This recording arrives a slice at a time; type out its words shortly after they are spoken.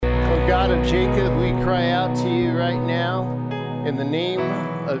God of Jacob, we cry out to you right now in the name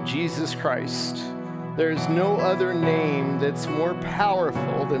of Jesus Christ. There's no other name that's more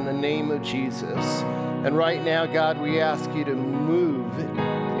powerful than the name of Jesus. And right now, God, we ask you to move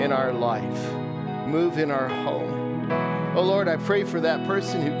in our life, move in our home. Oh Lord, I pray for that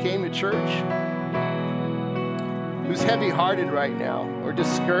person who came to church, who's heavy-hearted right now or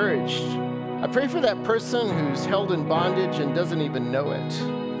discouraged. I pray for that person who's held in bondage and doesn't even know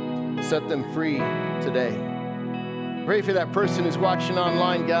it. Set them free today. Pray for that person who's watching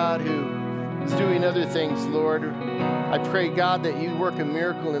online, God, who is doing other things, Lord. I pray, God, that you work a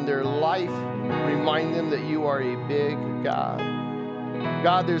miracle in their life. Remind them that you are a big God.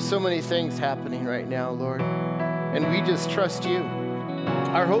 God, there's so many things happening right now, Lord, and we just trust you.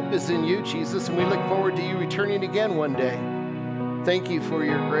 Our hope is in you, Jesus, and we look forward to you returning again one day. Thank you for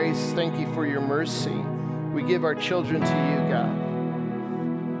your grace. Thank you for your mercy. We give our children to you, God.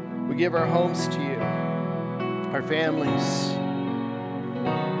 We give our homes to you, our families.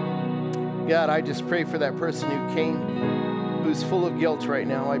 God, I just pray for that person who came, who's full of guilt right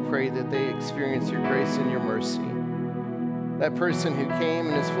now. I pray that they experience your grace and your mercy. That person who came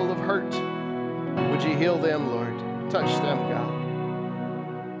and is full of hurt, would you heal them, Lord? Touch them,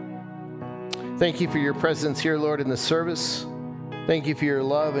 God. Thank you for your presence here, Lord, in the service. Thank you for your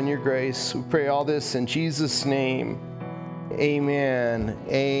love and your grace. We pray all this in Jesus' name. Amen.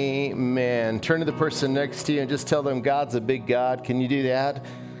 Amen. Turn to the person next to you and just tell them God's a big God. Can you do that?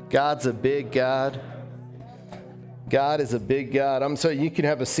 God's a big God. God is a big God. I'm sorry, you can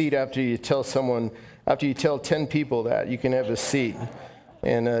have a seat after you tell 10 people that. You can have a seat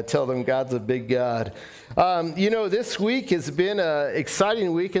and tell them God's a big God. This week has been an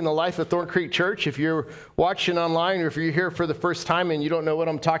exciting week in the life of Thorn Creek Church. If you're watching online or if you're here for the first time and you don't know what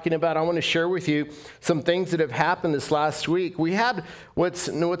I'm talking about, I want to share with you some things that have happened this last week. We had what's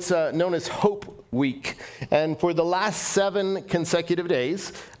known as Hope Week. And for the last 7 consecutive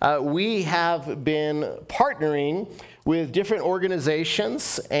days, we have been partnering with different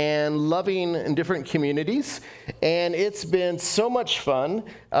organizations and loving in different communities. And it's been so much fun.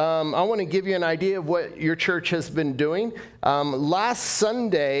 I want to give you an idea of what your church has been doing. Last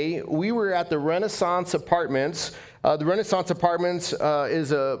Sunday, we were at the Renaissance Apartments. The Renaissance Apartments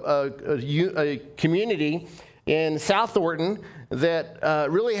is a community in South Thornton that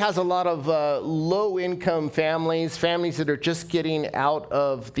really has a lot of low-income families that are just getting out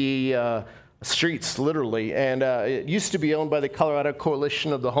of the streets, literally. And it used to be owned by the Colorado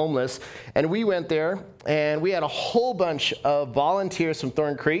Coalition of the Homeless. And we went there, and we had a whole bunch of volunteers from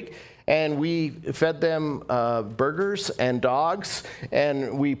Thorn Creek. And we fed them burgers and dogs,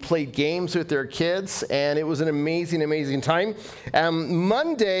 and we played games with their kids, and it was an amazing, amazing time.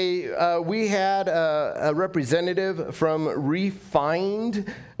 Monday, we had a representative from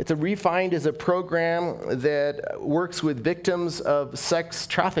Refined. Refined is a program that works with victims of sex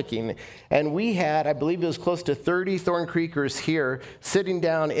trafficking. And we had, I believe it was close to 30 Thorn Creekers here sitting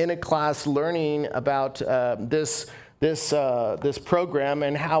down in a class learning about this program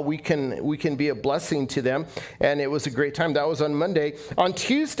and how we can be a blessing to them. And it was a great time. That was on Monday. On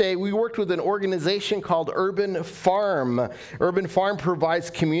Tuesday, we worked with an organization called Urban Farm. Urban Farm provides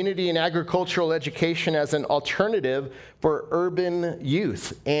community and agricultural education as an alternative for urban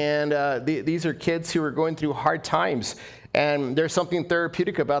youth. And these are kids who are going through hard times. And there's something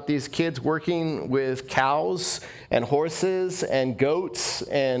therapeutic about these kids working with cows and horses and goats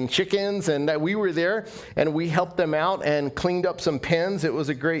and chickens. And that we were there and we helped them out and cleaned up some pens. It was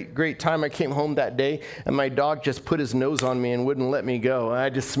a great, great time. I came home that day and my dog just put his nose on me and wouldn't let me go. I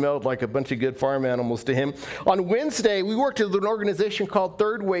just smelled like a bunch of good farm animals to him. On Wednesday, we worked with an organization called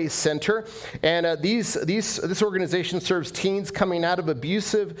Third Way Center. And this organization serves teens coming out of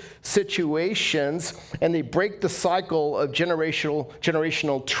abusive situations, and they break the cycle of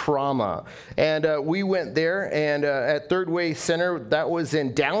generational trauma. And we went there, and at Third Way Center, that was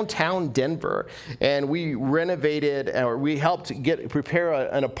in downtown Denver, and we renovated, or we helped prepare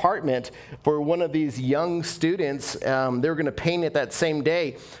an apartment for one of these young students. They were going to paint it that same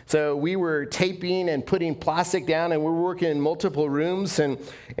day. So we were taping and putting plastic down, and we were working in multiple rooms, and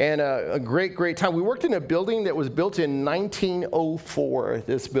a great, great time. We worked in a building that was built in 1904,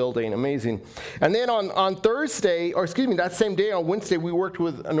 this building, amazing. And then on Thursday, that same day on Wednesday, we worked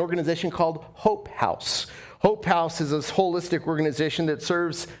with an organization called Hope House. Hope House is this holistic organization that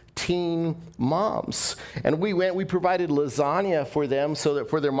serves teen moms. And we provided lasagna for them so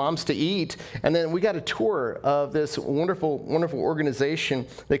that for their moms to eat. And then we got a tour of this wonderful, wonderful organization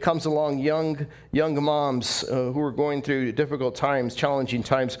that comes along young moms who are going through difficult times, challenging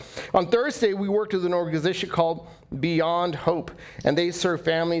times. On Thursday, we worked with an organization called Beyond Hope, and they serve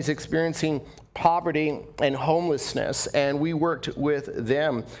families experiencing poverty and homelessness, and we worked with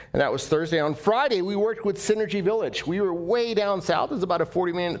them, and that was Thursday. On Friday, we worked with Synergy Village. We were way down south. It's about a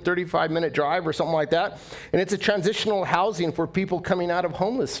 35-minute drive or something like that, and it's a transitional housing for people coming out of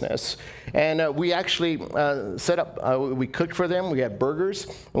homelessness. And we actually set up, we cooked for them. We had burgers,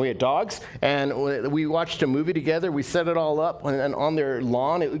 and we had dogs, and we watched a movie together. We set it all up and on their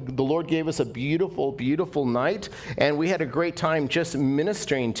lawn. The Lord gave us a beautiful, beautiful night, and we had a great time just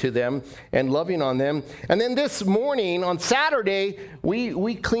ministering to them and loving on them. And then this morning, on Saturday,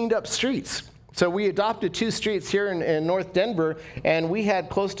 we cleaned up streets. So we adopted 2 streets here in North Denver, and we had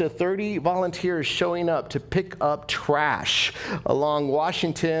close to 30 volunteers showing up to pick up trash along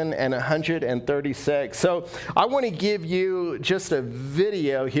Washington and 136. So I want to give you just a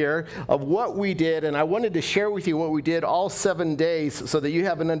video here of what we did, and I wanted to share with you what we did all 7 days so that you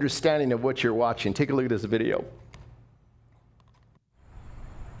have an understanding of what you're watching. Take a look at this video.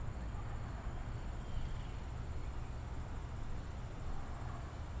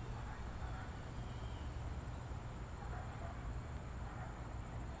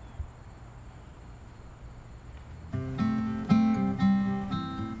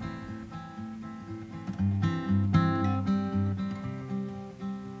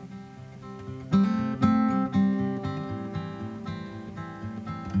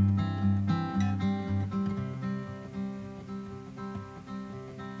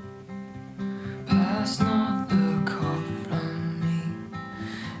 Pass not the cup from me,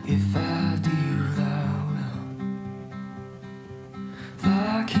 if I do thy will.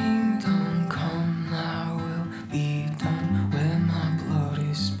 Thy kingdom come, thy will be done where my blood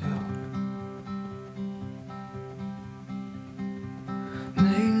is spilled.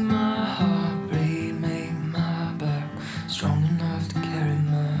 Make my heart brave, make my back strong enough to carry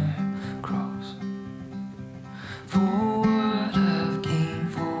my cross. For what I've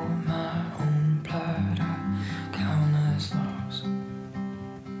gained for my own pride, I count as loss.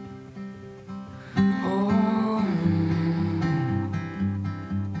 Oh,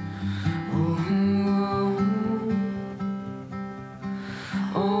 oh,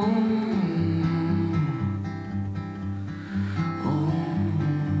 oh,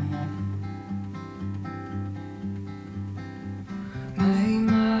 May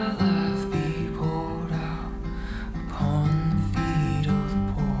my life be poured out upon the feet of the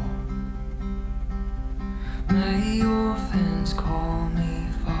poor. May orphans call me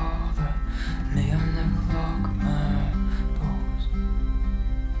Father. May I never lock my doors.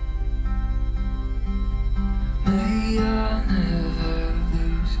 May I never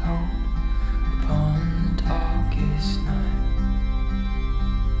lose hope upon the darkest night.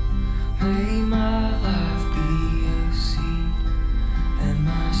 May my life be a seed and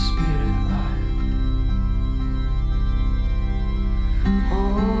my spirit light.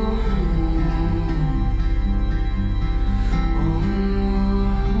 Oh,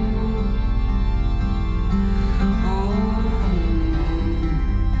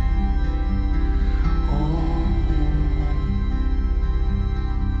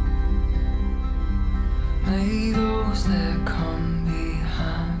 may those that come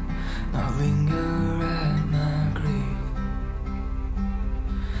behind not linger at my grave.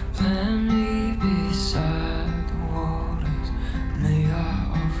 Plant me beside the waters, may I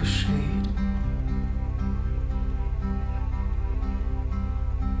offer shade.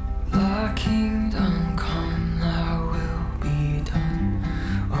 Thy kingdom come, thy will be done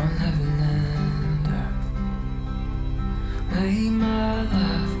on heaven and earth. May my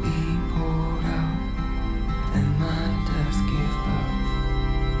life be poured out and my death give birth.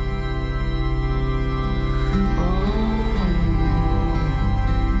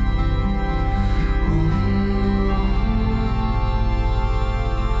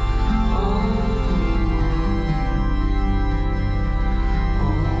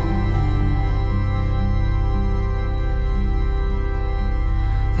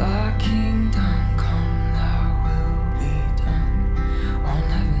 Thy kingdom come, thy will be done on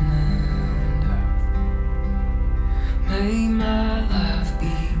heaven and earth. May my life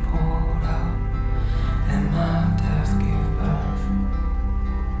be poured out and my death give birth.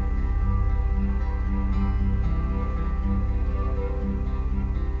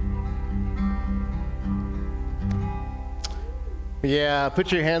 Yeah,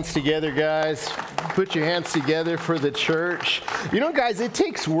 put your hands together, guys. Put your hands together for the church. You know, guys, it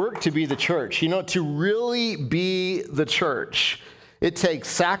takes work to be the church. You know, to really be the church. It takes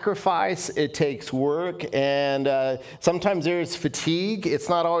sacrifice, it takes work, and sometimes there's fatigue. It's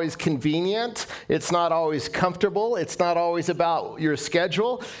not always convenient. It's not always comfortable. It's not always about your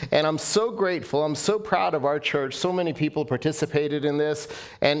schedule. And I'm so grateful. I'm so proud of our church. So many people participated in this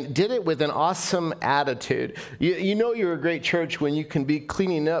and did it with an awesome attitude. You know you're a great church when you can be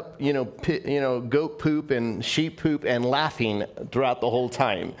cleaning up, goat poop and sheep poop and laughing throughout the whole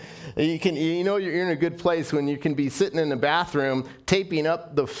time. You know you're in a good place when you can be sitting in the bathroom taping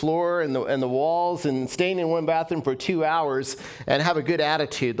up the floor and the walls and staying in one bathroom for 2 hours and have a good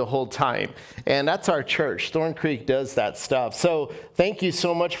attitude the whole time. And that's our church. Thorn Creek does that stuff. So thank you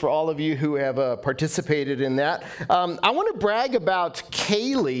so much for all of you who have participated in that. I want to brag about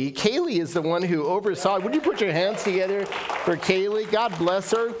Kaylee. Kaylee is the one who oversaw. Would you put your hands together for Kaylee? God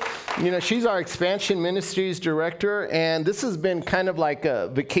bless her. You know, she's our expansion ministries director, and this has been kind of like a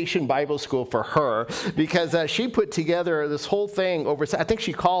vacation Bible school for her because she put together this whole thing over, I think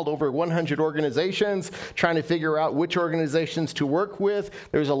she called over 100 organizations, trying to figure out which organizations to work with.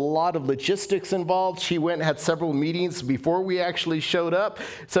 There's a lot of logistics involved. She went and had several meetings before we actually showed up.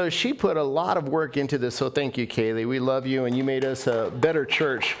 So she put a lot of work into this. So thank you, Kaylee. We love you, and you made us a better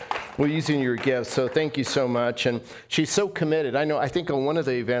church with using your gifts. So thank you so much. And she's so committed. I think on one of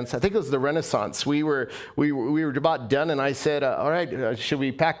the events, I think it was the Renaissance, we were about done, and I said, all right, should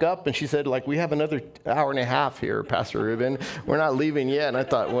we pack up? And she said, we have another hour and a half here, Pastor Ruben. We're not leaving yet. And I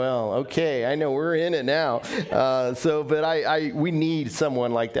thought, well, okay, I know we're in it now. But we need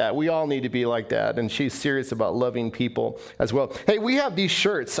someone like that. We all need to be like that. And she's serious about loving people as well. Hey, we have these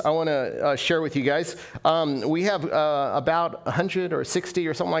shirts I want to share with you guys. We have about 100 or 60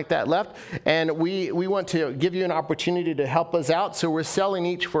 or something like that left. And we want to give you an opportunity to help us out. So we're selling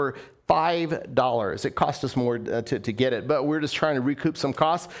each for $5. It cost us more to get it, but we're just trying to recoup some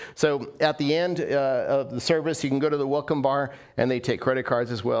costs. So at the end of the service, you can go to the welcome bar, and they take credit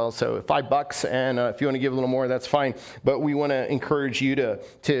cards as well. So $5, and if you want to give a little more, that's fine. But we want to encourage you to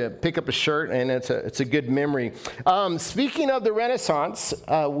pick up a shirt, and it's a good memory. Speaking of the Renaissance,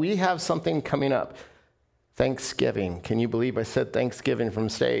 we have something coming up. Thanksgiving. Can you believe I said Thanksgiving from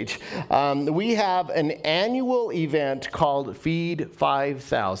stage? We have an annual event called Feed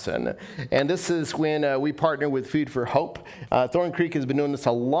 5000. And this is when we partner with Food for Hope. Thorn Creek has been doing this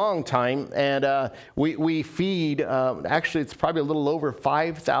a long time. And we feed, actually it's probably a little over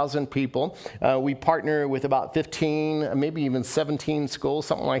 5,000 people. We partner with about 15, maybe even 17 schools,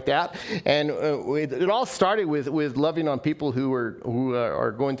 something like that. And it all started with loving on people who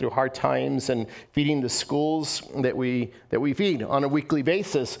are going through hard times and feeding the schools that we feed on a weekly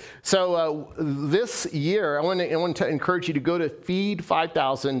basis. So this year, I want to encourage you to go to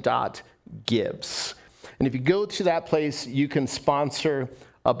feed5000.gives. And if you go to that place, you can sponsor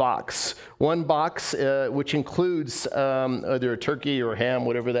a box. One box, which includes either a turkey or ham,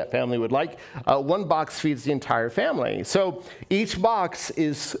 whatever that family would like. One box feeds the entire family. So each box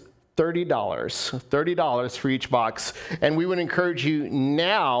is $30 for each box. And we would encourage you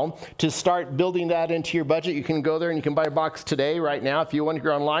now to start building that into your budget. You can go there and you can buy a box today, right now. If you want to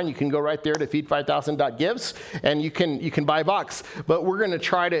go online, you can go right there to feed5000.gives, and you can buy a box. But we're going to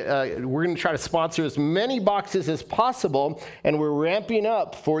try to sponsor as many boxes as possible, and we're ramping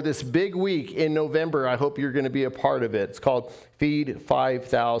up for this big week in November. I hope you're going to be a part of it. It's called Feed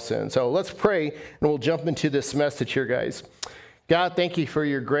 5000. So let's pray, and we'll jump into this message here, guys. God, thank you for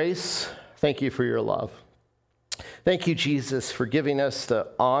your grace. Thank you for your love. Thank you, Jesus, for giving us the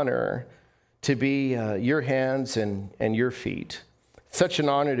honor to be your hands and your feet. Such an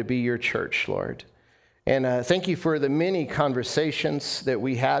honor to be your church, Lord. And thank you for the many conversations that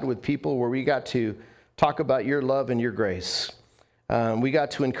we had with people where we got to talk about your love and your grace. We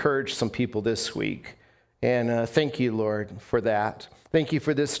got to encourage some people this week. And thank you, Lord, for that. Thank you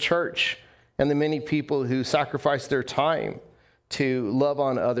for this church and the many people who sacrifice their time to love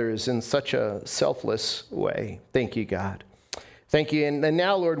on others in such a selfless way. Thank you, God. Thank you. And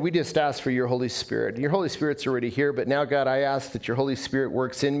now, Lord, we just ask for your Holy Spirit. Your Holy Spirit's already here, but now, God, I ask that your Holy Spirit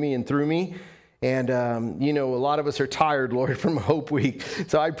works in me and through me. And, a lot of us are tired, Lord, from Hope Week.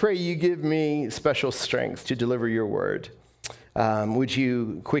 So I pray you give me special strength to deliver your word. Would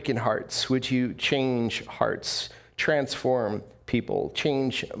you quicken hearts? Would you change hearts? Transform people,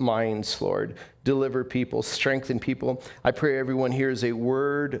 change minds, Lord, deliver people, strengthen people. I pray everyone hears a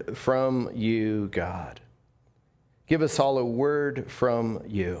word from you, God. Give us all a word from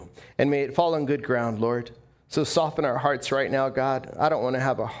you, and may it fall on good ground, Lord. So soften our hearts right now, God. I don't want to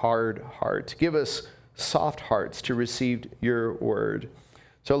have a hard heart. Give us soft hearts to receive your word.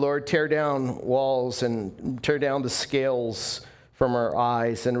 So, Lord, tear down walls and tear down the scales from our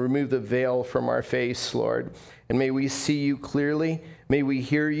eyes and remove the veil from our face, Lord. And may we see you clearly. May we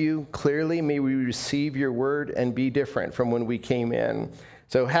hear you clearly. May we receive your word and be different from when we came in.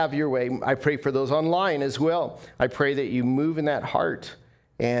 So have your way. I pray for those online as well. I pray that you move in that heart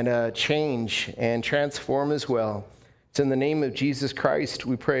and change and transform as well. It's in the name of Jesus Christ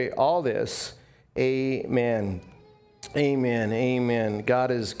we pray all this. Amen. Amen. Amen. God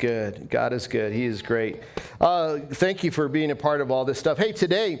is good. God is good. He is great. Thank you for being a part of all this stuff. Hey,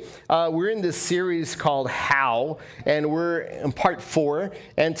 today we're in this series called How, and we're in part 4.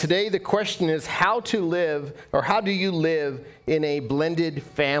 And today the question is how to live, or how do you live in a blended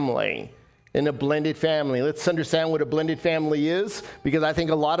family? In a blended family. Let's understand what a blended family is, because I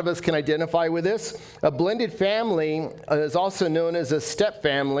think a lot of us can identify with this. A blended family is also known as a step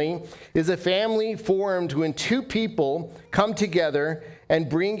family, is a family formed when two people come together and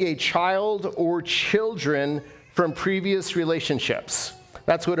bring a child or children from previous relationships.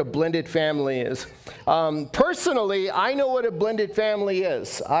 That's what a blended family is. Personally, I know what a blended family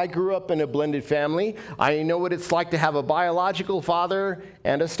is. I grew up in a blended family. I know what it's like to have a biological father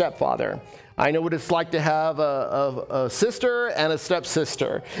and a stepfather. I know what it's like to have a sister and a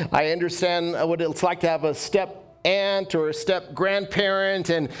stepsister. I understand what it's like to have a step aunt or a step grandparent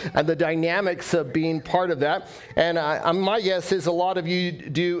and the dynamics of being part of that. And my guess is a lot of you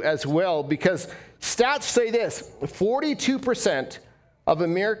do as well, because stats say this: 42% of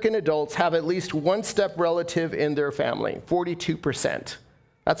American adults have at least one step relative in their family. 42%.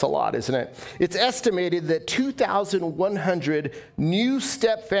 That's a lot, isn't it? It's estimated that 2,100 new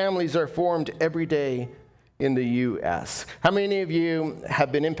step families are formed every day in the U.S. How many of you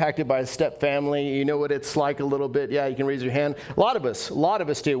have been impacted by a step family? You know what it's like a little bit? Yeah, you can raise your hand. A lot of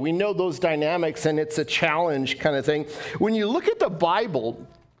us do. We know those dynamics, and it's a challenge kind of thing. When you look at the Bible,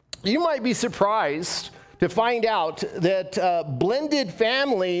 you might be surprised to find out that blended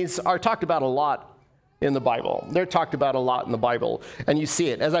families are talked about a lot in the Bible. They're talked about a lot in the Bible, and you see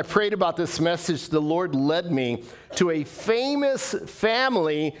it. As I prayed about this message, the Lord led me to a famous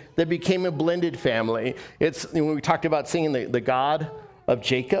family that became a blended family. It's when we talked about seeing the God of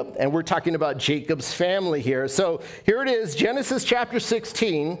Jacob, and we're talking about Jacob's family here. So here it is, Genesis chapter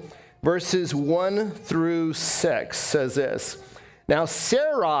 16, verses 1 through 6 says this. Now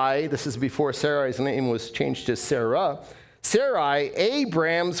Sarai, this is before Sarai's name was changed to Sarah, Sarai,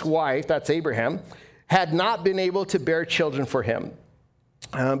 Abraham's wife, that's Abraham, had not been able to bear children for him.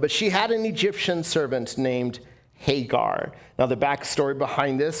 But she had an Egyptian servant named Hagar. Now the backstory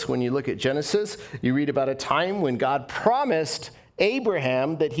behind this, when you look at Genesis, you read about a time when God promised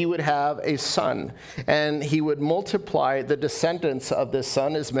Abraham that he would have a son, and he would multiply the descendants of this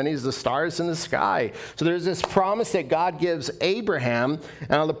son as many as the stars in the sky. So there's this promise that God gives Abraham.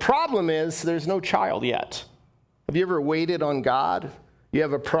 Now the problem is there's no child yet. Have you ever waited on God? You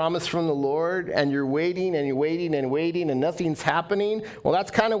have a promise from the Lord, and you're waiting and you're waiting and waiting, and nothing's happening. Well,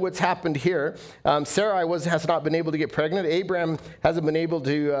 that's kind of what's happened here. Sarai has not been able to get pregnant. Abraham hasn't been able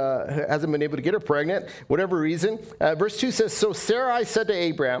to get her pregnant, whatever reason. Verse 2 says, "So Sarai said to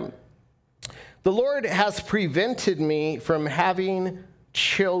Abraham, 'The Lord has prevented me from having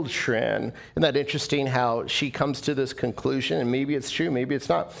children.'" Isn't that interesting how she comes to this conclusion? And maybe it's true, maybe it's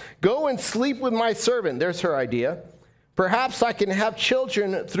not. "Go and sleep with my servant." There's her idea. "Perhaps I can have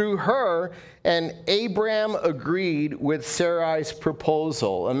children through her." And Abraham agreed with Sarai's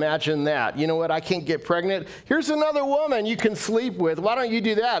proposal. Imagine that. You know what? I can't get pregnant. Here's another woman you can sleep with. Why don't you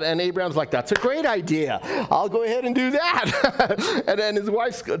do that? And Abraham's like, "That's a great idea. I'll go ahead and do that." And then his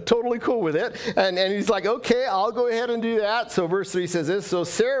wife's totally cool with it. And he's like, "Okay, I'll go ahead and do that." So verse 3 says this. "So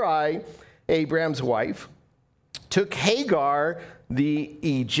Sarai, Abraham's wife, took Hagar, the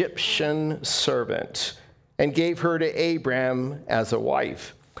Egyptian servant, and gave her to Abraham as a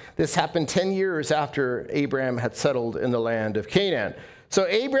wife. This happened 10 years after Abraham had settled in the land of Canaan. So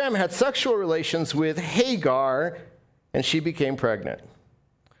Abraham had sexual relations with Hagar, and she became pregnant.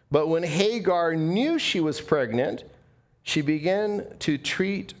 But when Hagar knew she was pregnant, she began to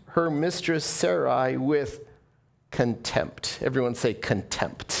treat her mistress Sarai with contempt." Everyone say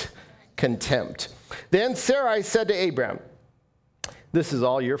contempt. Contempt. "Then Sarai said to Abraham, 'This is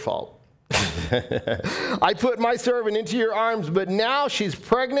all your fault. I put my servant into your arms, but now she's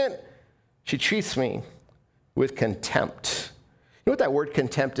pregnant. She treats me with contempt.'" You know what that word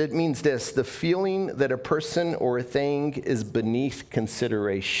contempt, it means this: the feeling that a person or a thing is beneath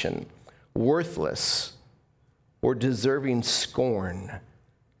consideration, worthless, or deserving scorn.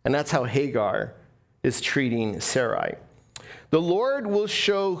 And that's how Hagar is treating Sarai. "The Lord will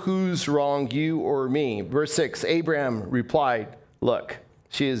show who's wrong, you or me." Verse 6, Abraham replied, "Look,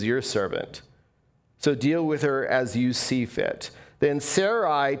 She is your servant. So deal with her as you see fit. Then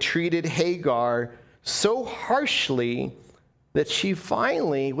Sarai treated Hagar so harshly that she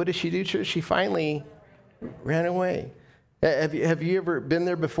finally, what did she do, church? She finally ran away. Have you ever been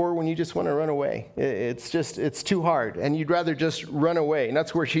there before when you just want to run away? It's too hard, and you'd rather just run away, and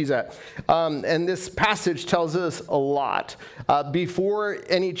that's where she's at. And this passage tells us a lot. Before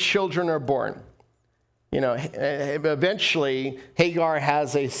any children are born, eventually Hagar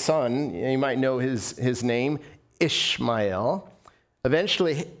has a son. You might know his name, Ishmael.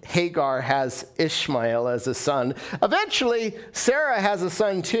 Eventually, Hagar has Ishmael as a son. Eventually, Sarah has a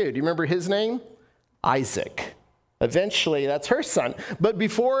son too. Do you remember his name? Isaac. Eventually, that's her son. But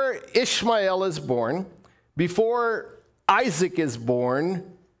before Ishmael is born, before Isaac is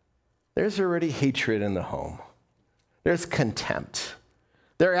born, there's already hatred in the home. There's contempt.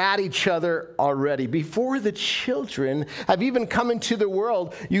 They're at each other already. Before the children have even come into the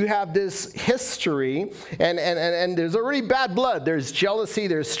world, you have this history, and there's already bad blood. There's jealousy,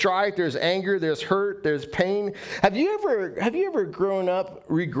 there's strife, there's anger, there's hurt, there's pain. Have you ever grown up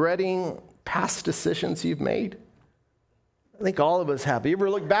regretting past decisions you've made? I think all of us have. You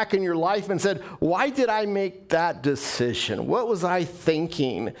ever look back in your life and said, why did I make that decision? What was I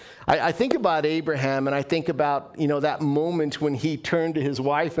thinking? I think about Abraham, and I think about, that moment when he turned to his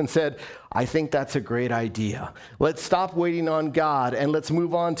wife and said, I think that's a great idea. Let's stop waiting on God and let's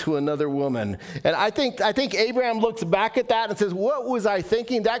move on to another woman. And I think Abraham looks back at that and says, what was I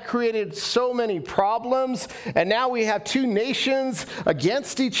thinking? That created so many problems. And now we have two nations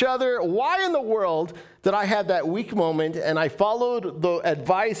against each other. Why in the world did I have that weak moment and I followed the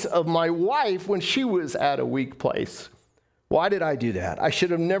advice of my wife when she was at a weak place? Why did I do that? I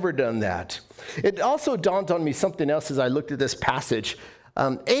should have never done that. It also dawned on me something else as I looked at this passage.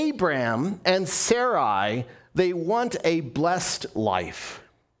 Abraham and Sarai, they want a blessed life.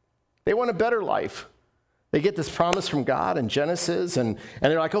 They want a better life. They get this promise from God in Genesis, and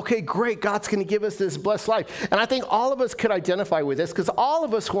they're like, okay, great, God's going to give us this blessed life. And I think all of us could identify with this because all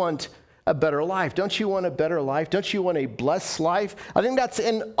of us want a better life. Don't you want a better life? Don't you want a blessed life? I think that's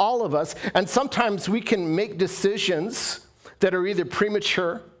in all of us. And sometimes we can make decisions that are either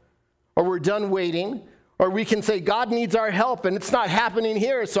premature or we're done waiting, or we can say, God needs our help and it's not happening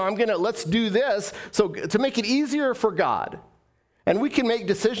here, so let's do this, so to make it easier for God. And we can make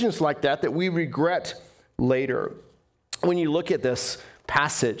decisions like that we regret later. When you look at this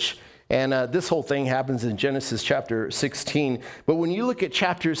passage, and this whole thing happens in Genesis chapter 16, but when you look at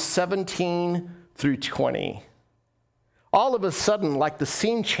chapters 17 through 20, all of a sudden, like the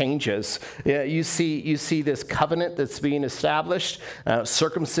scene changes. You see this covenant that's being established.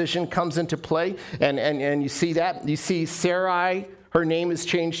 Circumcision comes into play, and you see that. You see Sarai, her name is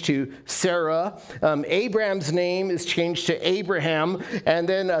changed to Sarah. Abraham's name is changed to Abraham. And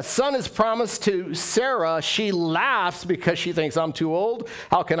then a son is promised to Sarah. She laughs because she thinks, I'm too old.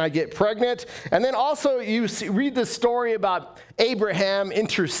 How can I get pregnant? And then also you read the story about Abraham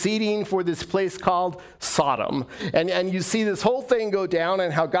interceding for this place called Sodom. And you see this whole thing go down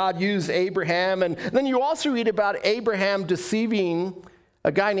and how God used Abraham. And then you also read about Abraham deceiving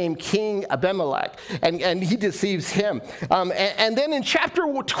a guy named King Abimelech, and he deceives him. And then in chapter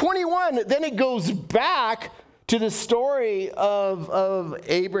 21, then it goes back to the story of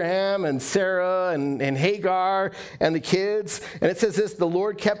Abraham and Sarah and Hagar and the kids. And it says this, the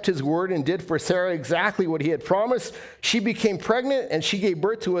Lord kept his word and did for Sarah exactly what he had promised. She became pregnant and she gave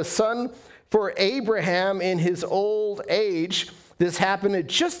birth to a son for Abraham in his old age. This happened at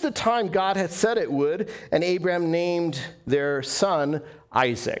just the time God had said it would, and Abraham named their son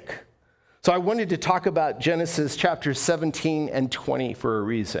Isaac. So I wanted to talk about Genesis chapter 17 and 20 for a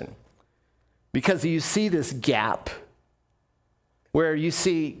reason. Because you see this gap where you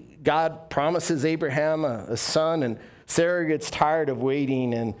see God promises Abraham a son, and Sarah gets tired of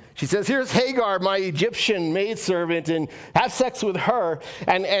waiting, and she says, here's Hagar, my Egyptian maidservant, and have sex with her.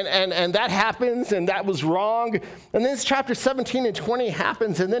 And that happens, and that was wrong. And then chapter 17 and 20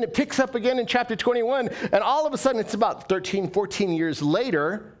 happens, and then it picks up again in chapter 21. And all of a sudden, it's about 13, 14 years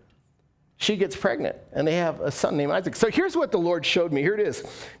later, she gets pregnant, and they have a son named Isaac. So here's what the Lord showed me. Here it is.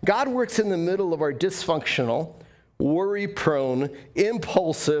 God works in the middle of our dysfunctional, worry-prone,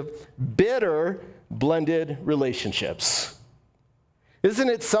 impulsive, bitter, blended relationships. Isn't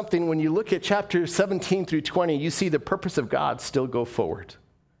it something when you look at chapter 17 through 20, you see the purpose of God still go forward?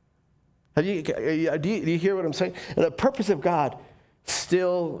 Do you hear what I'm saying? And the purpose of God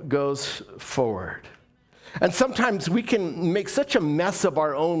still goes forward. And sometimes we can make such a mess of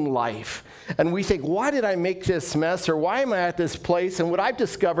our own life. And we think, why did I make this mess? Or why am I at this place? And what I've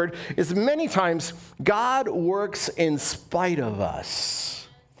discovered is many times God works in spite of us.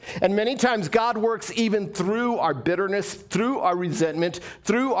 And many times God works even through our bitterness, through our resentment,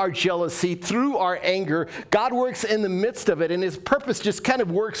 through our jealousy, through our anger. God works in the midst of it, and his purpose just kind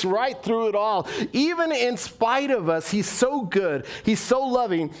of works right through it all. Even in spite of us, he's so good. He's so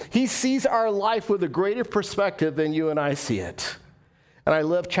loving. He sees our life with a greater perspective than you and I see it. And I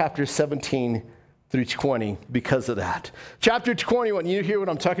love chapters 17 through 20 because of that. Chapter 21, you hear what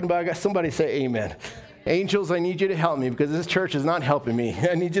I'm talking about? I got somebody say amen. Angels, I need you to help me because this church is not helping me.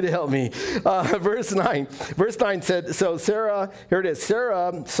 I need you to help me. Verse 9 said, so Sarah, here it is,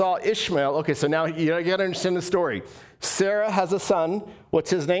 Sarah saw Ishmael. Okay, so now you got to understand the story. Sarah has a son. What's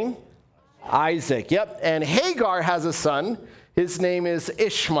his name? Isaac. Yep. And Hagar has a son. His name is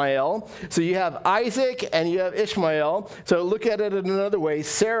Ishmael. So you have Isaac and you have Ishmael. So look at it in another way.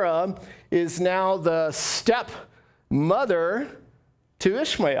 Sarah is now the stepmother to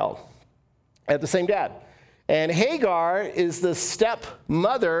Ishmael. At the same dad. And Hagar is the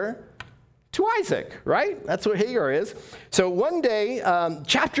stepmother to Isaac, right? That's what Hagar is. So one day,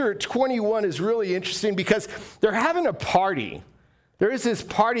 chapter 21 is really interesting because they're having a party. There is this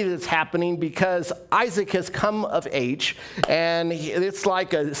party that's happening because Isaac has come of age, and it's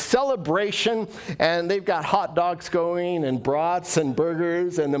like a celebration, and they've got hot dogs going and brats and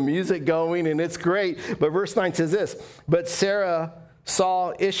burgers and the music going, and it's great. But verse 9 says this, but Sarah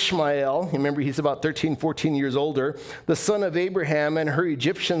saw Ishmael, remember he's about 13, 14 years older, the son of Abraham, and her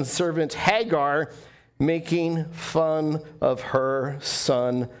Egyptian servant Hagar, making fun of her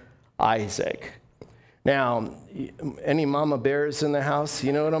son Isaac. Now, any mama bears in the house,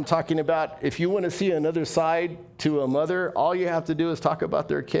 you know what I'm talking about? If you want to see another side to a mother, all you have to do is talk about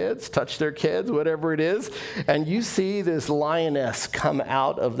their kids, touch their kids, whatever it is, and you see this lioness come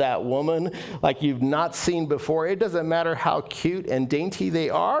out of that woman like you've not seen before. It doesn't matter how cute and dainty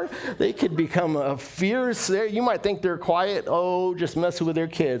they are. They could become a fierce. You might think they're quiet. Oh, just mess with their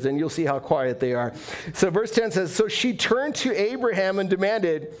kids, and you'll see how quiet they are. So verse 10 says, so she turned to Abraham and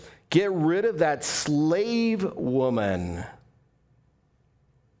demanded, get rid of that slave woman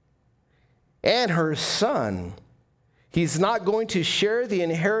and her son. He's not going to share the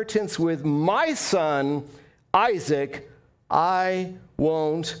inheritance with my son, Isaac. I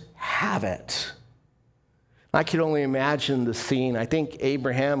won't have it. I can only imagine the scene. I think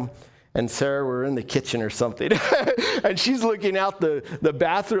Abraham and Sarah were in the kitchen or something. And she's looking out the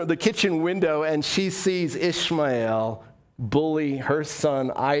bathroom, the kitchen window, and she sees Ishmael bully her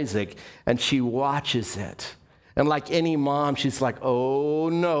son Isaac, and she watches it. And like any mom, she's like, oh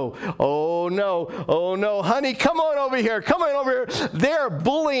no, oh no, oh no, honey, come on over here, come on over here. They're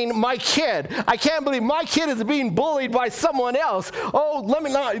bullying my kid. I can't believe my kid is being bullied by someone else. Oh, let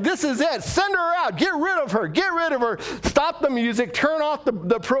me not, this is it. Send her out, get rid of her, get rid of her. Stop the music, turn off the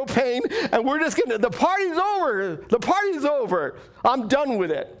propane, and we're just gonna, the party's over, the party's over. I'm done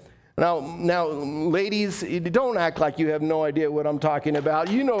with it. Now, ladies, don't act like you have no idea what I'm talking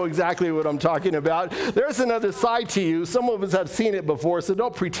about. You know exactly what I'm talking about. There's another side to you. Some of us have seen it before, so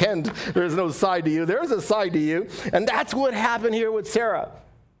don't pretend there's no side to you. There's a side to you, and that's what happened here with Sarah.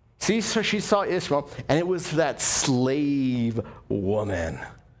 See, so she saw Ishmael, and it was that slave woman.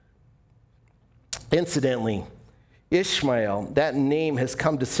 Incidentally, Ishmael, that name has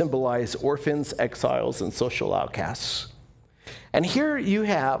come to symbolize orphans, exiles, and social outcasts. And here you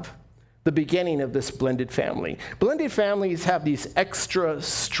have the beginning of this blended family. Blended families have these extra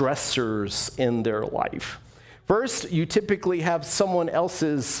stressors in their life. First, you typically have someone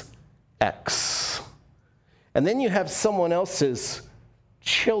else's ex. And then you have someone else's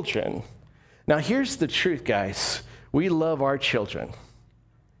children. Now, here's the truth, guys. We love our children.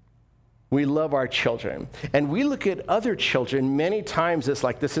 We love our children. And we look at other children many times as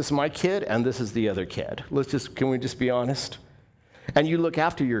like, this is my kid and this is the other kid. Can we just be honest? And you look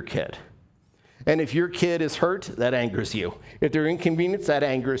after your kid. And if your kid is hurt, that angers you. If they're inconvenienced, that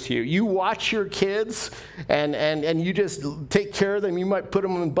angers you. You watch your kids and you just take care of them. You might put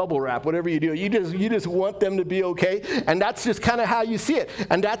them in bubble wrap, whatever you do. You just want them to be okay. And that's just kind of how you see it.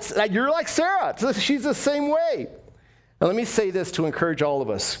 And you're like Sarah. She's the same way. Now let me say this to encourage all of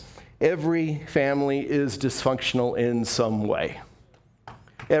us. Every family is dysfunctional in some way.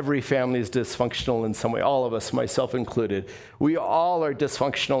 Every family is dysfunctional in some way. All of us, myself included. We all are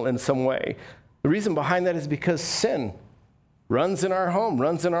dysfunctional in some way. The reason behind that is because sin runs in our home,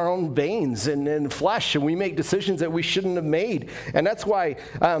 runs in our own veins and flesh, and we make decisions that we shouldn't have made. And that's why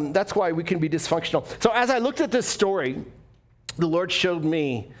we can be dysfunctional. So as I looked at this story, the Lord showed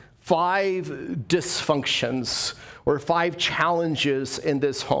me 5 dysfunctions or 5 challenges in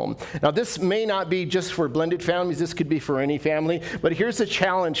this home. Now, this may not be just for blended families. This could be for any family. But here's the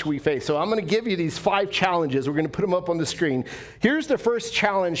challenge we face. So I'm going to give you these 5 challenges. We're going to put them up on the screen. Here's the first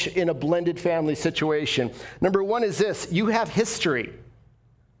challenge in a blended family situation. Number 1 is this. You have history.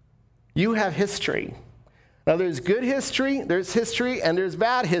 You have history. Now, there's good history, there's history, and there's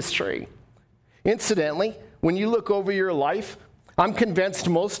bad history. Incidentally, when you look over your life, I'm convinced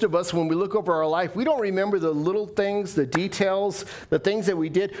most of us, when we look over our life, we don't remember the little things, the details, the things that we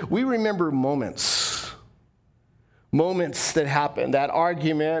did. We remember moments. Moments that happened, that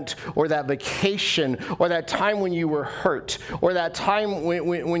argument, or that vacation, or that time when you were hurt, or that time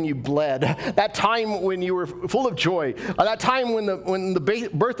when you bled, that time when you were full of joy, or that time when the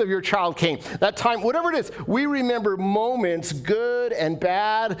birth of your child came, that time, whatever it is, we remember moments, good and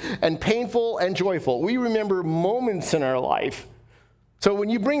bad, and painful and joyful. We remember moments in our life. So when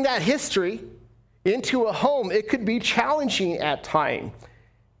you bring that history into a home, it could be challenging at times.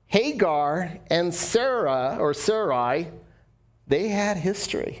 Hagar and Sarah, or Sarai, they had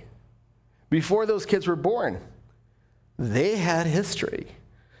history. Before those kids were born, they had history.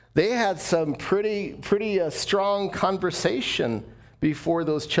 They had some pretty strong conversation before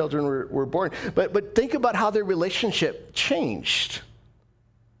those children were born. But think about how their relationship changed.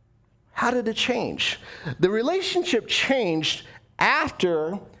 How did it change? The relationship changed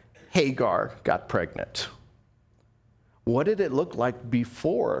after Hagar got pregnant. What did it look like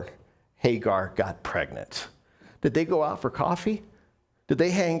before Hagar got pregnant? Did they go out for coffee? Did they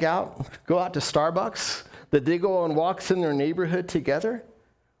hang out, go out to Starbucks? Did they go on walks in their neighborhood together?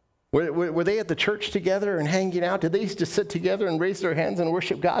 Were they at the church together and hanging out? Did they used to sit together and raise their hands and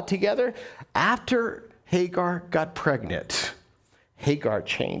worship God together? After Hagar got pregnant, Hagar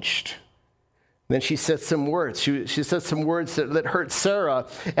changed. Then she said some words. She said some words that hurt Sarah,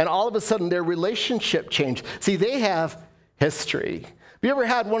 and all of a sudden their relationship changed. See, they have history. Have you ever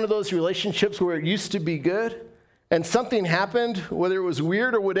had one of those relationships where it used to be good, and something happened, whether it was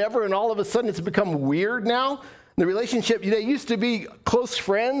weird or whatever, and all of a sudden it's become weird now? The relationship, they used to be close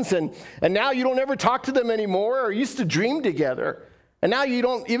friends, and now you don't ever talk to them anymore, or used to dream together, and now you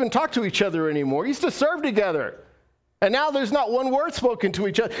don't even talk to each other anymore. You used to serve together. And now there's not one word spoken to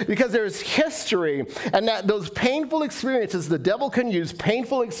each other because there's history, and that those painful experiences, the devil can use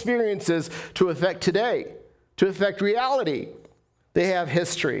painful experiences to affect today, to affect reality. They have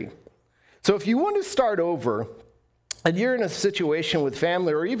history. So if you want to start over and you're in a situation with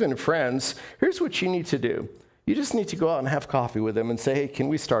family or even friends, here's what you need to do. You just need to go out and have coffee with them and say, hey, can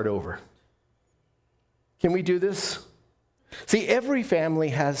we start over? Can we do this? See, every family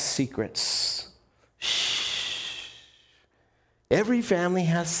has secrets. Shh. Every family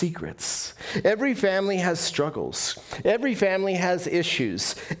has secrets. Every family has struggles. Every family has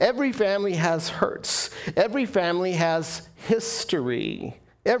issues. Every family has hurts. Every family has history.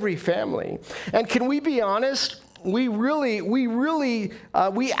 Every family. And can we be honest? We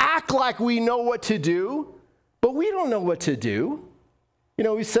act like we know what to do, but we don't know what to do. You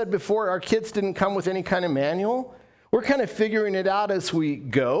know, we said before, our kids didn't come with any kind of manual. We're kind of figuring it out as we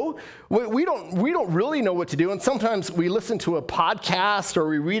go. We don't really know what to do. And sometimes we listen to a podcast or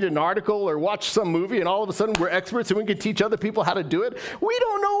we read an article or watch some movie, and all of a sudden we're experts and we can teach other people how to do it. We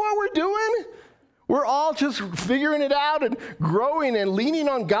don't know what we're doing. We're all just figuring it out and growing and leaning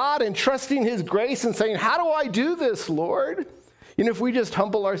on God and trusting His grace and saying, how do I do this, Lord? You know, if we just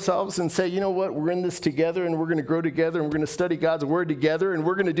humble ourselves and say, you know what, we're in this together and we're going to grow together and we're going to study God's word together and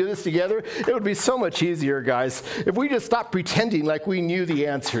we're going to do this together, it would be so much easier, guys. If we just stopped pretending like we knew the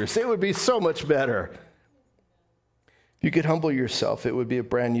answers, it would be so much better. If you could humble yourself, it would be a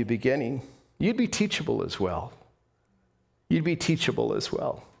brand new beginning. You'd be teachable as well. You'd be teachable as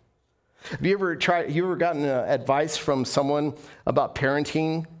well. Have you ever gotten advice from someone about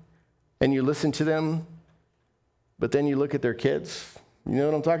parenting and you listen to them, but then you look at their kids? You know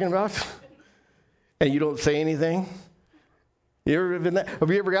what I'm talking about? And you don't say anything? Have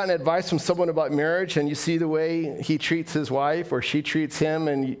you ever gotten advice from someone about marriage and you see the way he treats his wife or she treats him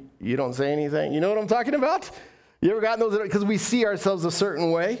and you don't say anything? You know what I'm talking about? You ever gotten those? Because we see ourselves a certain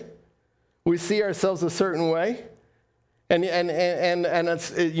way. We see ourselves a certain way. And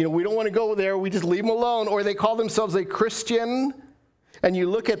it's, you know, we don't want to go there. We just leave them alone. Or they call themselves a Christian, and you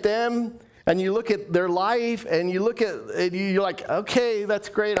look at them, and you look at their life, and you look at, and you're like, okay, that's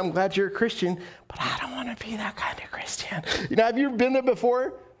great. I'm glad you're a Christian, but I don't want to be that kind of Christian. You know, have you been there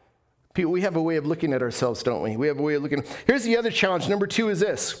before? People, we have a way of looking at ourselves, don't we? We have a way of looking. Here's the other challenge. Number 2 is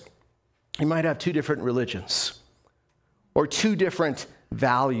this. You might have 2 different religions or 2 different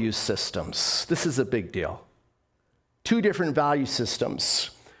value systems. This is a big deal. 2 different value systems.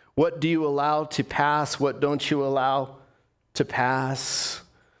 What do you allow to pass? What don't you allow to pass?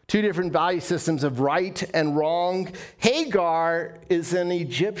 Two different value systems of right and wrong. Hagar is an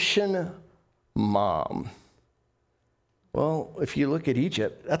Egyptian mom. Well, if you look at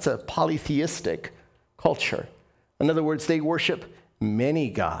Egypt, that's a polytheistic culture. In other words, they worship many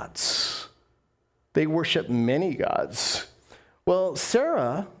gods. They worship many gods. Well,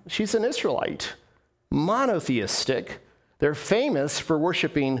 Sarah, she's an Israelite, monotheistic. They're famous for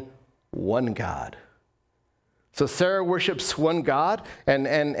worshiping one God. So Sarah worships one God,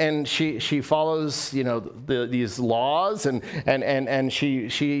 and she follows, these laws, and she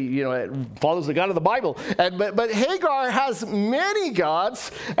follows the God of the Bible. But Hagar has many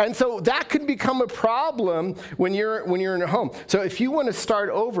gods, and so that could become a problem when you're in a home. So if you want to start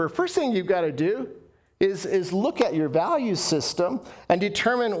over, first thing you've got to do is look at your value system and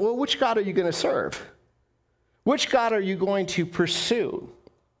determine, well, which God are you going to serve? Which God are you going to pursue?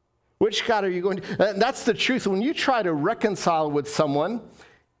 Which God are you going to? That's the truth. When you try to reconcile with someone,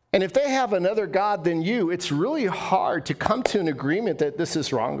 and if they have another God than you, it's really hard to come to an agreement that this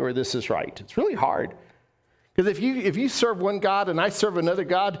is wrong or this is right. It's really hard. Because if you serve one God and I serve another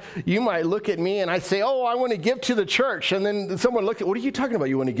God, you might look at me and I say, oh, I want to give to the church. And then someone look at, what are you talking about?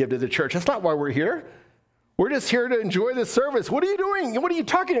 You want to give to the church? That's not why we're here. We're just here to enjoy the service. What are you doing? What are you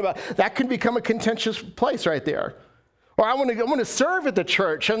talking about? That can become a contentious place right there. Or I want to serve at the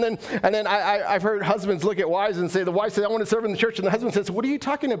church. And then I've heard husbands look at wives and say, the wife says, I want to serve in the church. And the husband says, what are you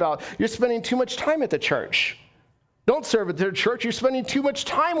talking about? You're spending too much time at the church. Don't serve at the church. You're spending too much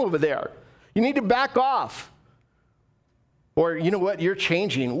time over there. You need to back off. Or, you know what, you're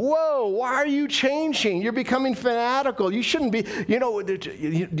changing. Whoa, why are you changing? You're becoming fanatical. You shouldn't be.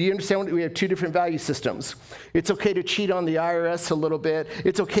 Do you understand? We have two different value systems. It's okay to cheat on the IRS a little bit.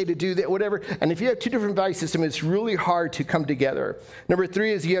 It's okay to do that, whatever. And if you have two different value systems, it's really hard to come together. Number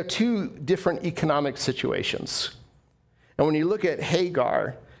three is you have two different economic situations. And when you look at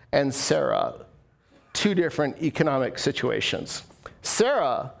Hagar and Sarah, two different economic situations.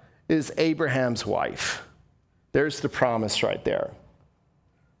 Sarah is Abraham's wife. There's the promise right there.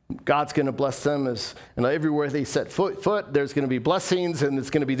 God's going to bless them, and everywhere they set foot, there's going to be blessings, and it's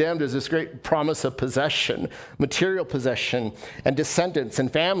going to be them. There's this great promise of possession, material possession, and descendants and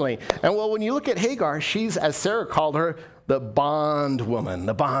family. And well, when you look at Hagar, she's, as Sarah called her, the bondwoman,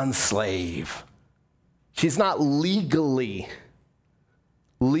 the bond slave. She's not legally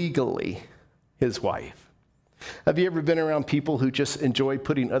his wife. Have you ever been around people who just enjoy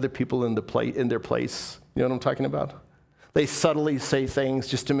putting other people in their place? You know what I'm talking about? They subtly say things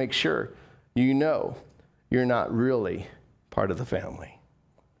just to make sure you know you're not really part of the family.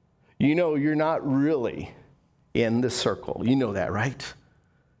 You know you're not really in the circle. You know that, right?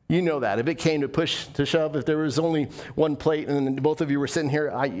 You know that. If it came to push to shove, if there was only one plate and both of you were sitting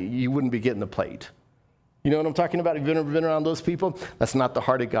here, you wouldn't be getting the plate. You know what I'm talking about? Have you ever been around those people? That's not the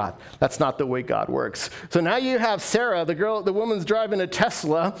heart of God. That's not the way God works. So now you have Sarah, the woman's driving a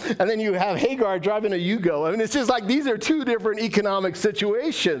Tesla, and then you have Hagar driving a Yugo. I mean, it's just like these are two different economic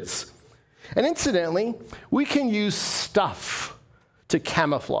situations. And incidentally, we can use stuff to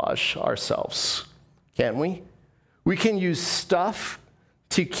camouflage ourselves, can't we? We can use stuff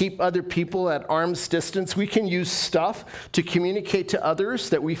to keep other people at arm's distance. We can use stuff to communicate to others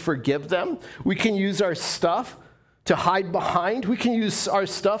that we forgive them. We can use our stuff to hide behind. We can use our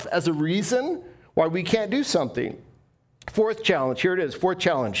stuff as a reason why we can't do something. Fourth challenge, here it is, fourth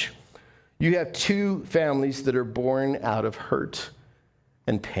challenge. You have two families that are born out of hurt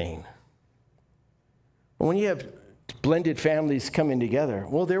and pain. When you have blended families coming together,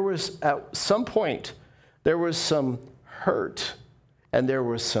 well, there was, at some point, there was some hurt and there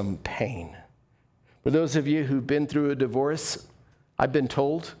was some pain. For those of you who've been through a divorce, I've been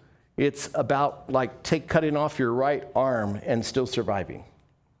told it's about like cutting off your right arm and still surviving.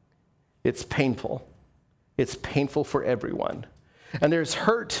 It's painful. It's painful for everyone. And there's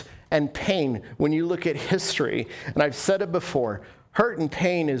hurt and pain when you look at history. And I've said it before, hurt and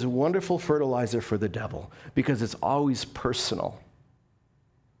pain is wonderful fertilizer for the devil because it's always personal.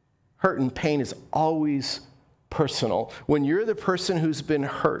 Hurt and pain is always personal. When you're the person who's been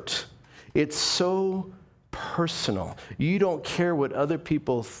hurt, it's so personal. You don't care what other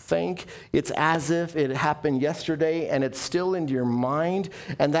people think. It's as if it happened yesterday and it's still in your mind.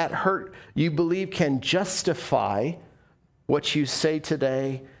 And that hurt, you believe, can justify what you say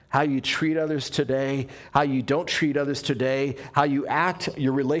today, how you treat others today, how you don't treat others today, how you act,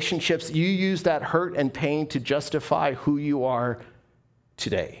 your relationships. You use that hurt and pain to justify who you are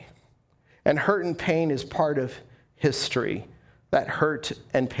today. And hurt and pain is part of history, that hurt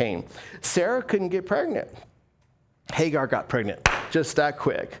and pain. Sarah couldn't get pregnant. Hagar got pregnant just that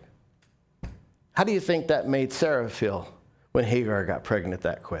quick. How do you think that made Sarah feel when Hagar got pregnant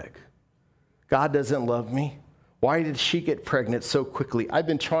that quick? God doesn't love me. Why did she get pregnant so quickly? I've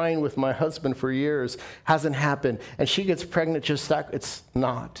been trying with my husband for years, hasn't happened, and she gets pregnant just that. It's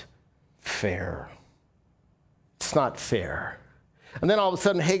not fair. It's not fair. And then all of a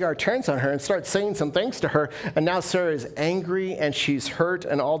sudden Hagar turns on her and starts saying some things to her, and now Sarah is angry and she's hurt,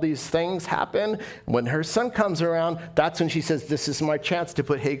 and all these things happen. When her son comes around, that's when she says, this is my chance to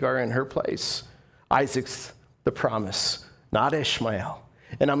put Hagar in her place. Isaac's the promise, not Ishmael.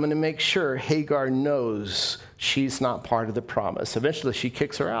 And I'm going to make sure Hagar knows she's not part of the promise. Eventually, she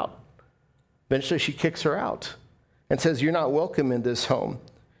kicks her out. And says, you're not welcome in this home.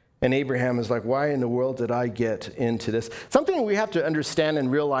 And Abraham is like, why in the world did I get into this? Something we have to understand and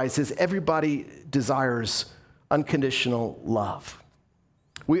realize is everybody desires unconditional love.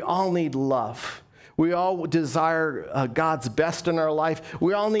 We all need love. We all desire God's best in our life.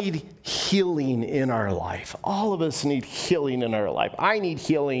 We all need healing in our life. All of us need healing in our life. I need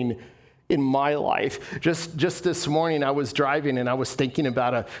healing in my life. Just this morning, I was driving and I was thinking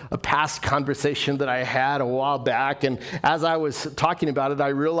about a past conversation that I had a while back. And as I was talking about it, I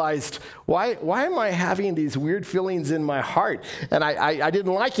realized, why am I having these weird feelings in my heart? And I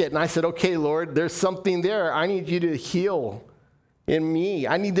didn't like it. And I said, okay, Lord, there's something there. I need you to heal in me.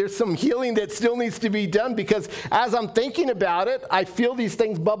 There's some healing that still needs to be done, because as I'm thinking about it, I feel these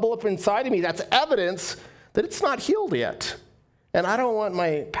things bubble up inside of me. That's evidence that it's not healed yet. And I don't want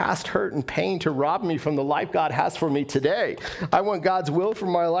my past hurt and pain to rob me from the life God has for me today. I want God's will for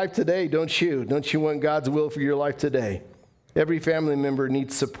my life today, don't you? Don't you want God's will for your life today? Every family member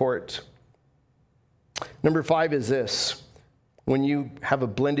needs support. Number 5 is this. When you have a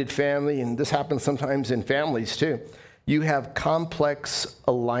blended family, and this happens sometimes in families too, you have complex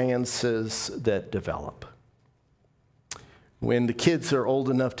alliances that develop. When the kids are old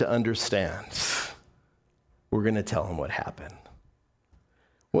enough to understand, we're going to tell them what happened.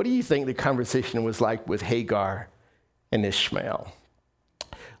 What do you think the conversation was like with Hagar and Ishmael?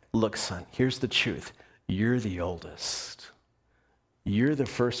 Look, son, here's the truth. You're the oldest. You're the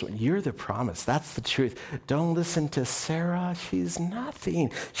first one. You're the promise. That's the truth. Don't listen to Sarah. She's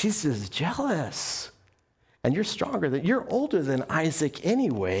nothing. She's just jealous. And you're older than Isaac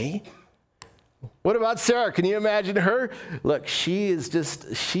anyway. What about Sarah? Can you imagine her? Look, she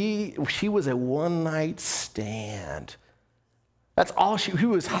was a one-night stand. That's all she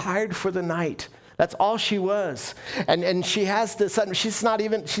was hired for the night. That's all she was. And she has this, she's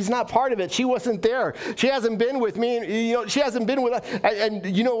not part of it. She wasn't there. She hasn't been with me. She hasn't been with us. And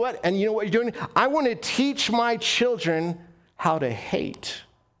you know what? And you know what you're doing? I want to teach my children how to hate.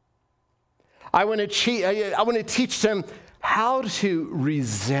 I want to teach them how to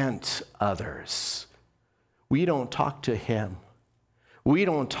resent others. We don't talk to him. We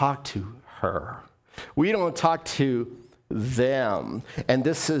don't talk to her. We don't talk to them. And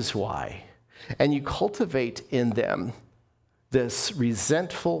this is why. And you cultivate in them this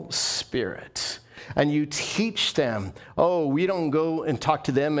resentful spirit. And you teach them, we don't go and talk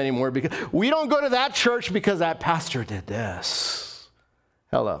to them anymore because we don't go to that church because that pastor did this.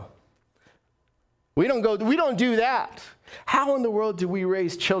 Hello. We don't do that. How in the world do we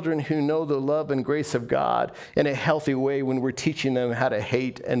raise children who know the love and grace of God in a healthy way when we're teaching them how to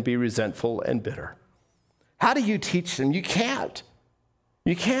hate and be resentful and bitter? How do you teach them? You can't.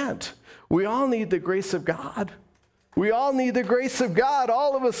 You can't. We all need the grace of God. We all need the grace of God.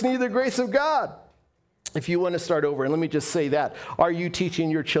 All of us need the grace of God. If you want to start over, and let me just say that, are you teaching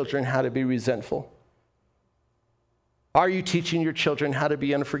your children how to be resentful? Are you teaching your children how to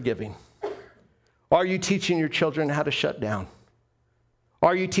be unforgiving? Are you teaching your children how to shut down?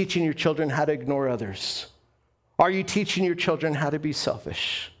 Are you teaching your children how to ignore others? Are you teaching your children how to be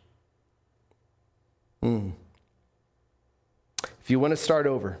selfish? If you want to start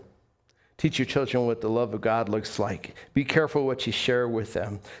over, teach your children what the love of God looks like. Be careful what you share with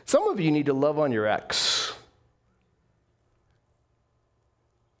them. Some of you need to love on your ex.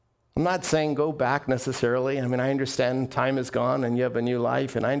 I'm not saying go back necessarily. I mean, I understand time is gone and you have a new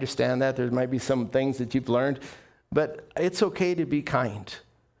life, and I understand that there might be some things that you've learned, but it's okay to be kind,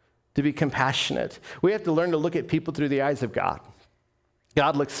 to be compassionate. We have to learn to look at people through the eyes of God.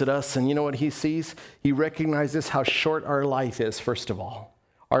 God looks at us, and you know what he sees? He recognizes how short our life is, first of all.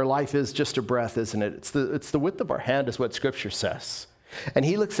 Our life is just a breath, isn't it? It's the width of our hand is what Scripture says. And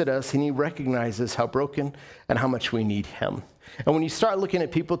he looks at us, and he recognizes how broken and how much we need him. And when you start looking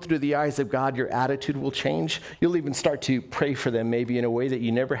at people through the eyes of God, your attitude will change. You'll even start to pray for them maybe in a way that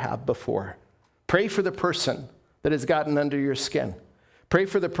you never have before. Pray for the person that has gotten under your skin. Pray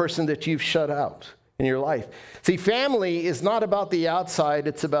for the person that you've shut out in your life. See, family is not about the outside,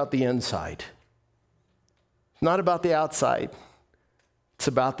 it's about the inside. Not about the outside, it's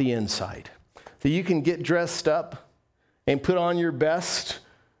about the inside. So you can get dressed up and put on your best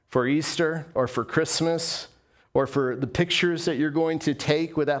for Easter or for Christmas or for the pictures that you're going to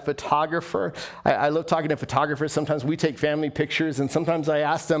take with that photographer. I love talking to photographers. Sometimes we take family pictures, and sometimes I've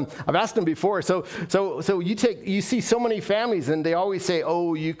asked them before, so you see so many families, and they always say,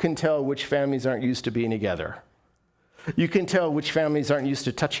 oh, you can tell which families aren't used to being together. You can tell which families aren't used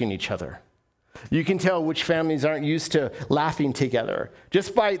to touching each other. You can tell which families aren't used to laughing together.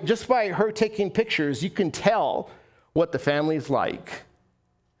 Just by her taking pictures, you can tell what the family's like.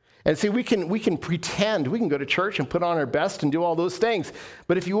 And see, we can pretend, we can go to church and put on our best and do all those things.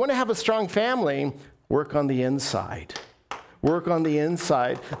 But if you want to have a strong family, work on the inside. Work on the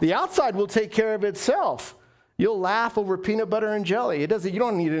inside. The outside will take care of itself. You'll laugh over peanut butter and jelly. You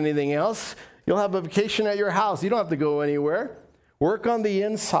don't need anything else. You'll have a vacation at your house. You don't have to go anywhere. Work on the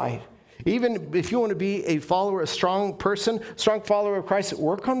inside. Even if you want to be a follower, a strong person, strong follower of Christ,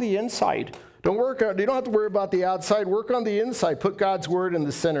 work on the inside. You don't have to worry about the outside. Work on the inside. Put God's word in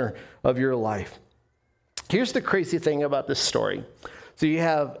the center of your life. Here's the crazy thing about this story. So you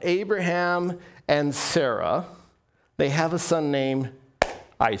have Abraham and Sarah. They have a son named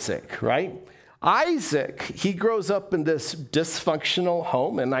Isaac, right? Isaac, he grows up in this dysfunctional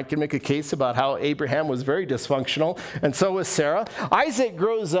home, and I can make a case about how Abraham was very dysfunctional, and so was Sarah. Isaac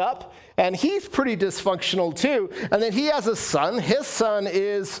grows up, and he's pretty dysfunctional too, and then he has a son. His son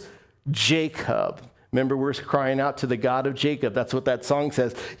is Jacob. Remember, we're crying out to the God of Jacob. That's what that song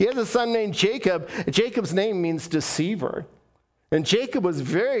says. He has a son named Jacob. Jacob's name means deceiver. And Jacob was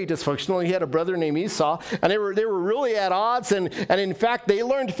very dysfunctional. He had a brother named Esau, and they were really at odds. And in fact, they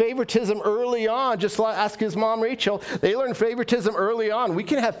learned favoritism early on. Just ask his mom, Rachel. They learned favoritism early on. We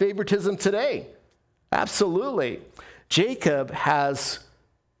can have favoritism today. Absolutely. Jacob has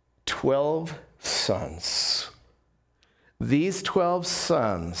 12 sons. These 12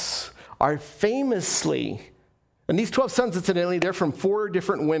 sons are famously, and these 12 sons, incidentally, they're from 4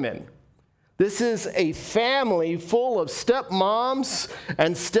 different women. This is a family full of stepmoms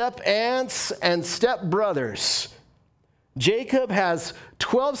and step-aunts and step-brothers. Jacob has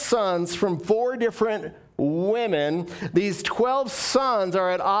 12 sons from 4 different women. These 12 sons are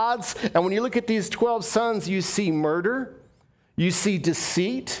at odds, and when you look at these 12 sons, you see murder, you see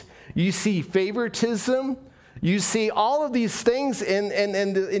deceit, you see favoritism, you see all of these things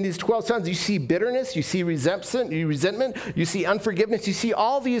in these 12 sons. You see bitterness, you see resentment, you see unforgiveness, you see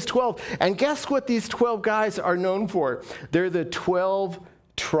all these 12. And guess what these 12 guys are known for? They're the 12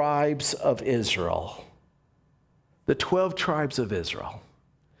 tribes of Israel. The 12 tribes of Israel.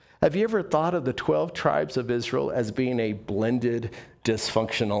 Have you ever thought of the 12 tribes of Israel as being a blended,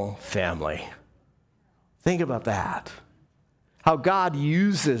 dysfunctional family? Think about that. How God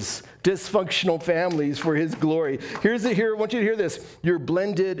uses dysfunctional families for his glory. I want you to hear this. Your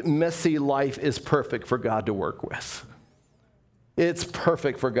blended, messy life is perfect for God to work with. It's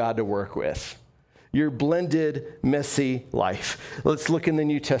perfect for God to work with. Your blended, messy life. Let's look in the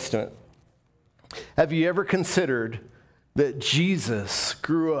New Testament. Have you ever considered that Jesus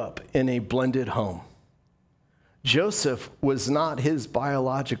grew up in a blended home? Joseph was not his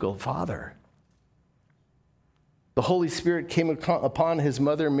biological father. The Holy Spirit came upon his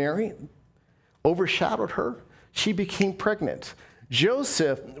mother Mary, overshadowed her. She became pregnant.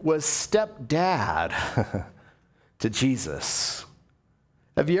 Joseph was stepdad to Jesus.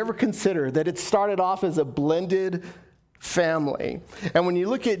 Have you ever considered that it started off as a blended family? And when you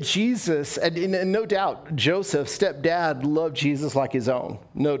look at Jesus, and no doubt Joseph's stepdad loved Jesus like his own.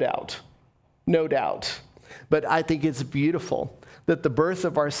 No doubt. No doubt. But I think it's beautiful that the birth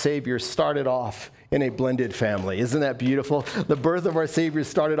of our Savior started off in a blended family. Isn't that beautiful? The birth of our Savior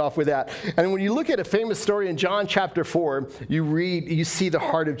started off with that. And when you look at a famous story in John chapter 4, you see the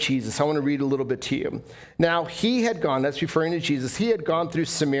heart of Jesus. I want to read a little bit to you. Now, he had gone, that's referring to Jesus, he had gone through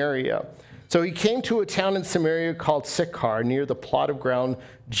Samaria. So he came to a town in Samaria called Sychar, near the plot of ground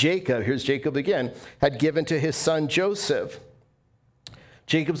Jacob, here's Jacob again, had given to his son Joseph.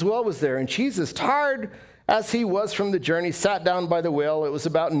 Jacob's well was there, and Jesus, tired as he was from the journey, sat down by the well. It was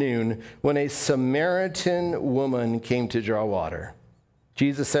about noon when a Samaritan woman came to draw water.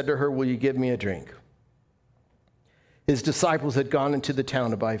 Jesus said to her, "Will you give me a drink?" His disciples had gone into the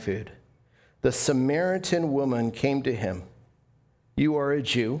town to buy food. The Samaritan woman came to him. "You are a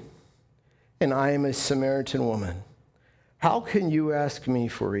Jew, and I am a Samaritan woman. How can you ask me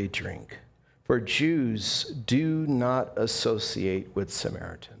for a drink? For Jews do not associate with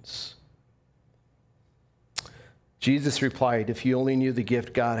Samaritans." Jesus replied, if you only knew the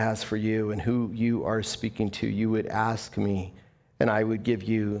gift God has for you and who you are speaking to, you would ask me, and I would give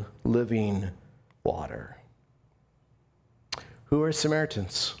you living water. Who are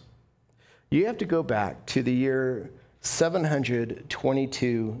Samaritans? You have to go back to the year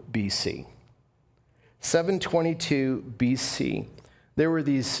 722 BC. 722 BC, there were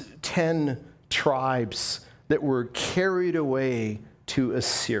these 10 tribes that were carried away to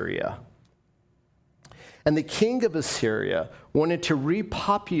Assyria. And the king of Assyria wanted to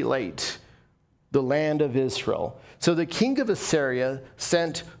repopulate the land of Israel. So the king of Assyria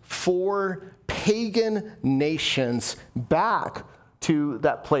sent 4 pagan nations back to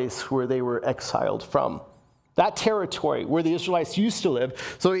that place where they were exiled from, that territory where the Israelites used to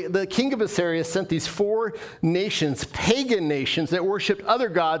live. So the king of Assyria sent these 4 nations, pagan nations that worshiped other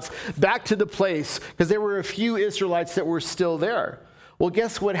gods, back to the place because there were a few Israelites that were still there. Well,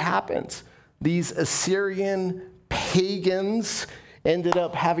 guess what happens? These Assyrian pagans ended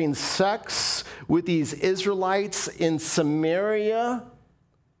up having sex with these Israelites in Samaria.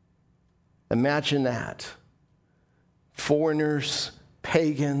 Imagine that. Foreigners,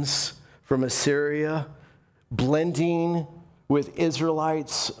 pagans from Assyria, blending with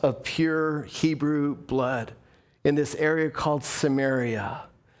Israelites of pure Hebrew blood in this area called Samaria.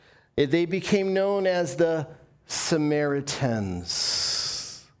 They became known as the Samaritans.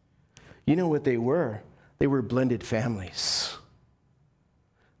 You know what they were? They were blended families.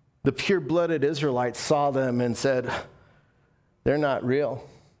 The pure-blooded Israelites saw them and said, they're not real.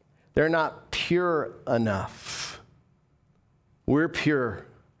 They're not pure enough. We're pure.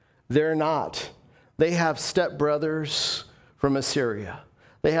 They're not. They have stepbrothers from Assyria.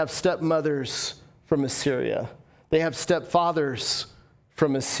 They have stepmothers from Assyria. They have stepfathers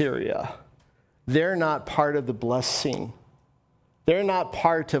from Assyria. They're not part of the blessing. They're not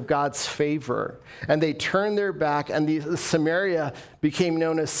part of God's favor. And they turned their back, and the Samaria became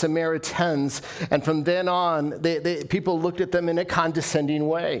known as Samaritans. And from then on, people looked at them in a condescending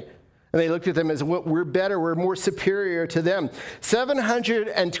way. And they looked at them as, we're better, we're more superior to them.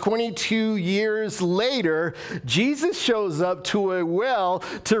 722 years later, Jesus shows up to a well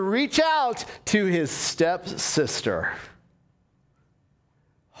to reach out to his stepsister.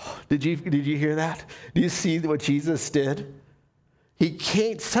 Did you hear that? Do you see what Jesus did? He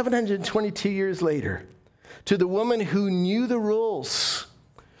came 722 years later to the woman who knew the rules.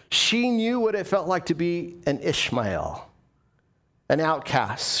 She knew what it felt like to be an Ishmael, an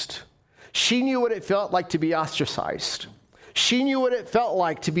outcast. She knew what it felt like to be ostracized. She knew what it felt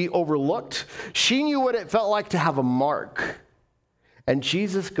like to be overlooked. She knew what it felt like to have a mark. And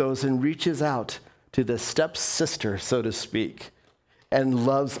Jesus goes and reaches out to the stepsister, so to speak, and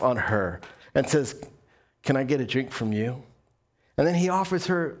loves on her and says, can I get a drink from you? And then he offers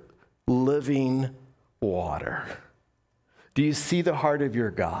her living water. Do you see the heart of your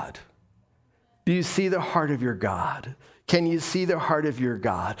God? Do you see the heart of your God? Can you see the heart of your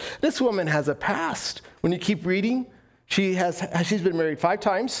God? This woman has a past. When you keep reading, she's been married 5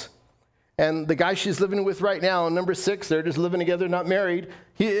 times. And the guy she's living with right now, number 6, they're just living together, not married.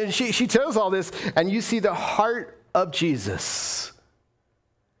 She tells all this, and you see the heart of Jesus.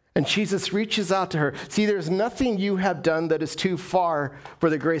 And Jesus reaches out to her. See, there's nothing you have done that is too far for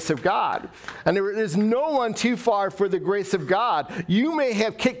the grace of God. And there's no one too far for the grace of God. You may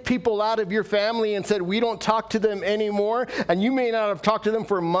have kicked people out of your family and said, we don't talk to them anymore. And you may not have talked to them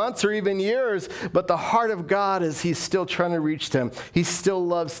for months or even years. But the heart of God is he's still trying to reach them. He still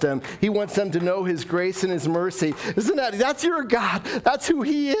loves them. He wants them to know his grace and his mercy. That's your God. That's who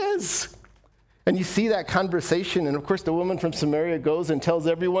he is. And you see that conversation, and of course the woman from Samaria goes and tells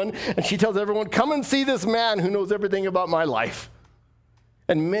everyone, and she tells everyone, come and see this man who knows everything about my life.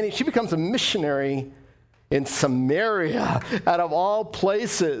 And she becomes a missionary in Samaria, out of all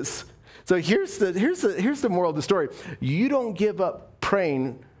places. So here's the moral of the story. You don't give up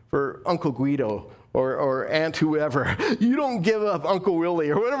praying for Uncle Guido or Aunt whoever. You don't give up Uncle Willie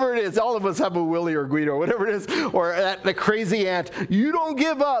or whatever it is. All of us have a Willie or Guido, whatever it is, or the crazy aunt. You don't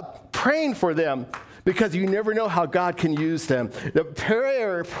give up praying for them because you never know how God can use them. The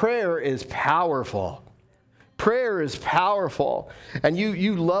prayer is powerful. Prayer is powerful. And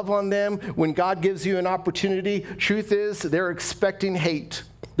you love on them when God gives you an opportunity. Truth is, they're expecting hate.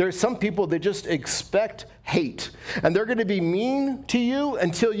 There are some people that just expect hate. And they're going to be mean to you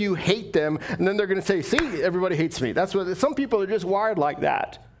until you hate them. And then they're going to say, see, everybody hates me. That's what some people are just wired like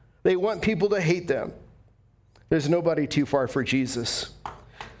that. They want people to hate them. There's nobody too far for Jesus.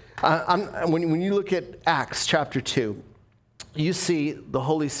 When you look at Acts chapter 2, you see the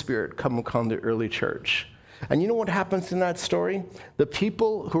Holy Spirit come upon the early church. And you know what happens in that story? The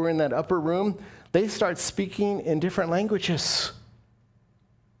people who are in that upper room, they start speaking in different languages.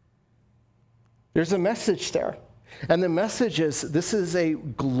 There's a message there. And the message is, this is a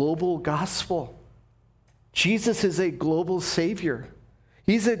global gospel. Jesus is a global Savior.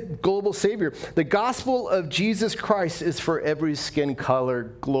 He's a global Savior. The gospel of Jesus Christ is for every skin color.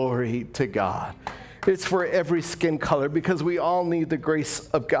 Glory to God. It's for every skin color because we all need the grace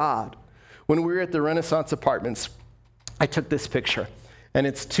of God. When we were at the Renaissance Apartments, I took this picture. And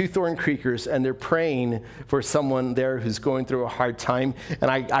it's two Thorn Creekers, and they're praying for someone there who's going through a hard time.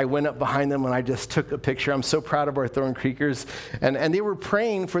 And I went up behind them, and I just took a picture. I'm so proud of our Thorn Creekers. And they were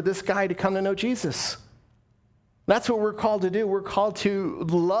praying for this guy to come to know Jesus. That's what we're called to do. We're called to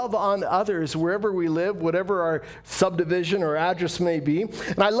love on others wherever we live, whatever our subdivision or address may be.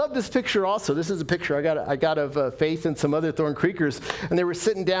 And I love this picture also. This is a picture I got of Faith and some other Thorn Creekers. And they were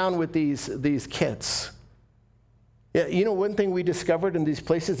sitting down with these kids. Yeah, you know, one thing we discovered in these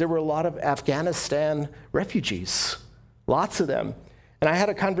places, there were a lot of Afghanistan refugees, lots of them. And I had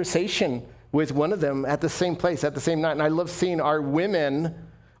a conversation with one of them at the same place, at the same night. And I love seeing our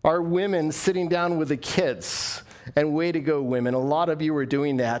women sitting down with the kids. And way to go, women. A lot of you are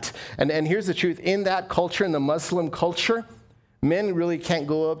doing that. And here's the truth. In that culture, in the Muslim culture, men really can't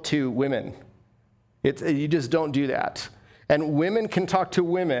go up to women. You just don't do that. And women can talk to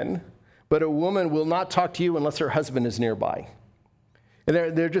women, but a woman will not talk to you unless her husband is nearby.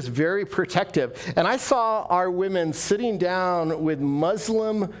 And they're just very protective. And I saw our women sitting down with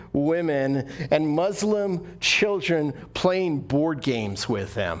Muslim women and Muslim children playing board games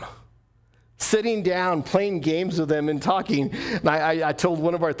with them. Sitting down, playing games with them and talking. And I told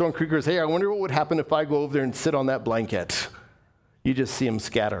one of our Thorn Creekers, hey, I wonder what would happen if I go over there and sit on that blanket. You just see them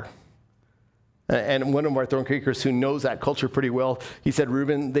scatter. And one of our Thorn Creekers who knows that culture pretty well, he said,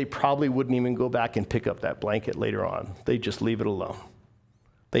 Reuben, they probably wouldn't even go back and pick up that blanket later on. They just leave it alone.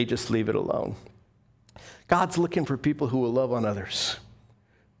 They just leave it alone. God's looking for people who will love on others.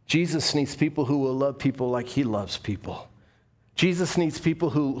 Jesus needs people who will love people like he loves people. Jesus needs people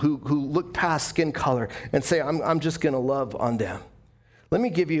who look past skin color and say, I'm just going to love on them. Let me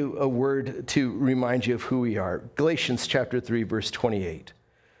give you a word to remind you of who we are. Galatians chapter 3, verse 28.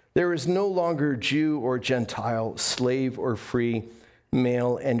 There is no longer Jew or Gentile, slave or free,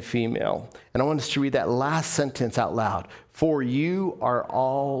 male and female. And I want us to read that last sentence out loud. For you are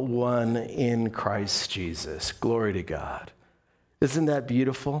all one in Christ Jesus. Glory to God. Isn't that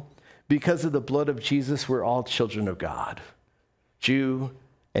beautiful? Because of the blood of Jesus, we're all children of God, Jew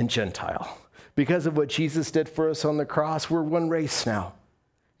and Gentile. Because of what Jesus did for us on the cross, we're one race now.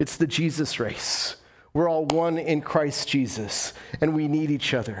 It's the Jesus race. We're all one in Christ Jesus, and we need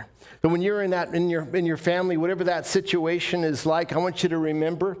each other. But when you're in your family, whatever that situation is like, I want you to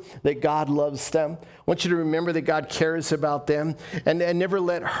remember that God loves them. I want you to remember that God cares about them, and never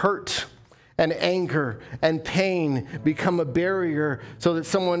let hurt and anger and pain become a barrier so that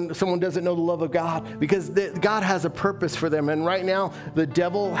someone doesn't know the love of God, because God has a purpose for them. And right now, the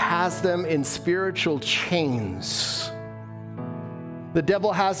devil has them in spiritual chains. The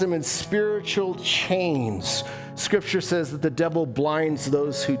devil has them in spiritual chains. Scripture says that the devil blinds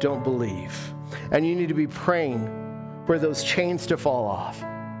those who don't believe. And you need to be praying for those chains to fall off,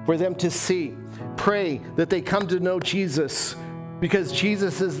 for them to see. Pray that they come to know Jesus, because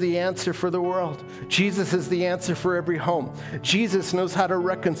Jesus is the answer for the world. Jesus is the answer for every home. Jesus knows how to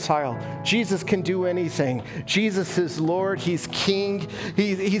reconcile. Jesus can do anything. Jesus is Lord. He's King.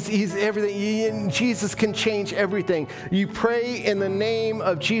 He's everything. Jesus can change everything. You pray in the name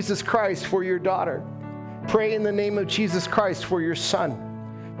of Jesus Christ for your daughter. Pray in the name of Jesus Christ for your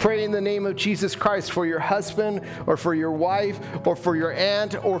son. Pray in the name of Jesus Christ for your husband or for your wife or for your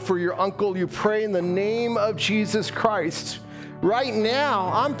aunt or for your uncle. You pray in the name of Jesus Christ. Right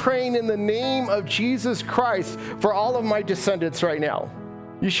now, I'm praying in the name of Jesus Christ for all of my descendants right now.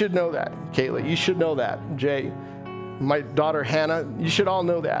 You should know that, Kayla. You should know that, Jay. My daughter, Hannah. You should all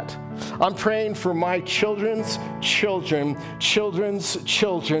know that. I'm praying for my children's children, children's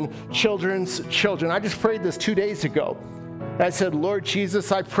children, children's children. I just prayed this 2 days ago. And I said, Lord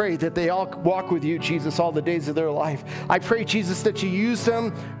Jesus, I pray that they all walk with you, Jesus, all the days of their life. I pray, Jesus, that you use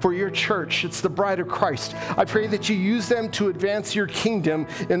them for your church. It's the bride of Christ. I pray that you use them to advance your kingdom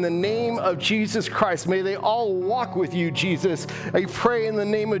in the name of Jesus Christ. May they all walk with you, Jesus. I pray in the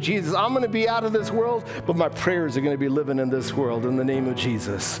name of Jesus. I'm going to be out of this world, but my prayers are going to be living in this world in the name of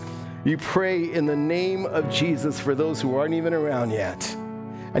Jesus. You pray in the name of Jesus for those who aren't even around yet,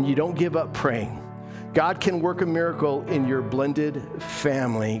 and you don't give up praying. God can work a miracle in your blended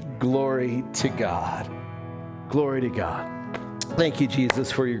family. Glory to God. Glory to God. Thank you,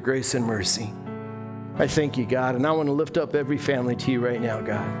 Jesus, for your grace and mercy. I thank you, God, and I want to lift up every family to you right now,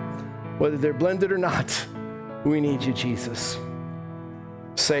 God. Whether they're blended or not, we need you, Jesus.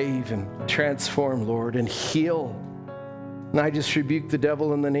 Save and transform, Lord, and heal. And I just rebuke the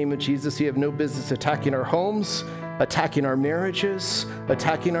devil in the name of Jesus. You have no business attacking our homes, attacking our marriages,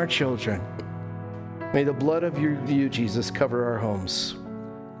 attacking our children. May the blood of you, Jesus, cover our homes.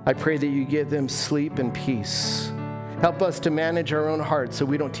 I pray that you give them sleep and peace. Help us to manage our own hearts so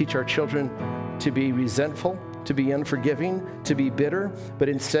we don't teach our children to be resentful, to be unforgiving, to be bitter, but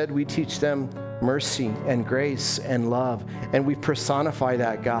instead we teach them mercy and grace and love, and we personify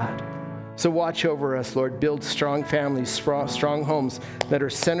that, God. So watch over us, Lord. Build strong families, strong homes that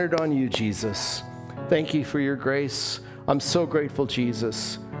are centered on you, Jesus. Thank you for your grace. I'm so grateful,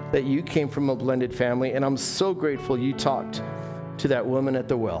 Jesus, that you came from a blended family, and I'm so grateful you talked to that woman at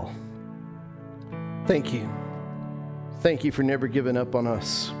the well. Thank you. Thank you for never giving up on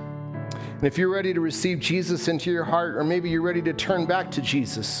us. And if you're ready to receive Jesus into your heart, or maybe you're ready to turn back to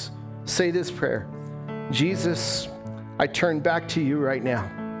Jesus, say this prayer. Jesus, I turn back to you right now.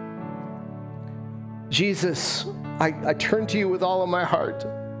 Jesus, I turn to you with all of my heart.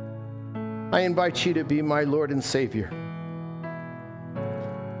 I invite you to be my Lord and Savior.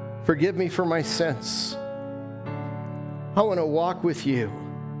 Forgive me for my sins. I want to walk with you.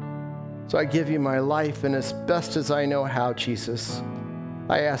 So I give you my life, and as best as I know how, Jesus,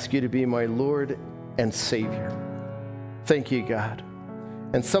 I ask you to be my Lord and Savior. Thank you, God.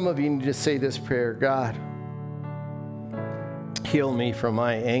 And some of you need to say this prayer. God, heal me from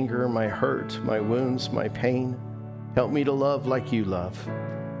my anger, my hurt, my wounds, my pain. Help me to love like you love.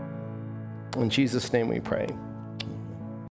 In Jesus' name we pray.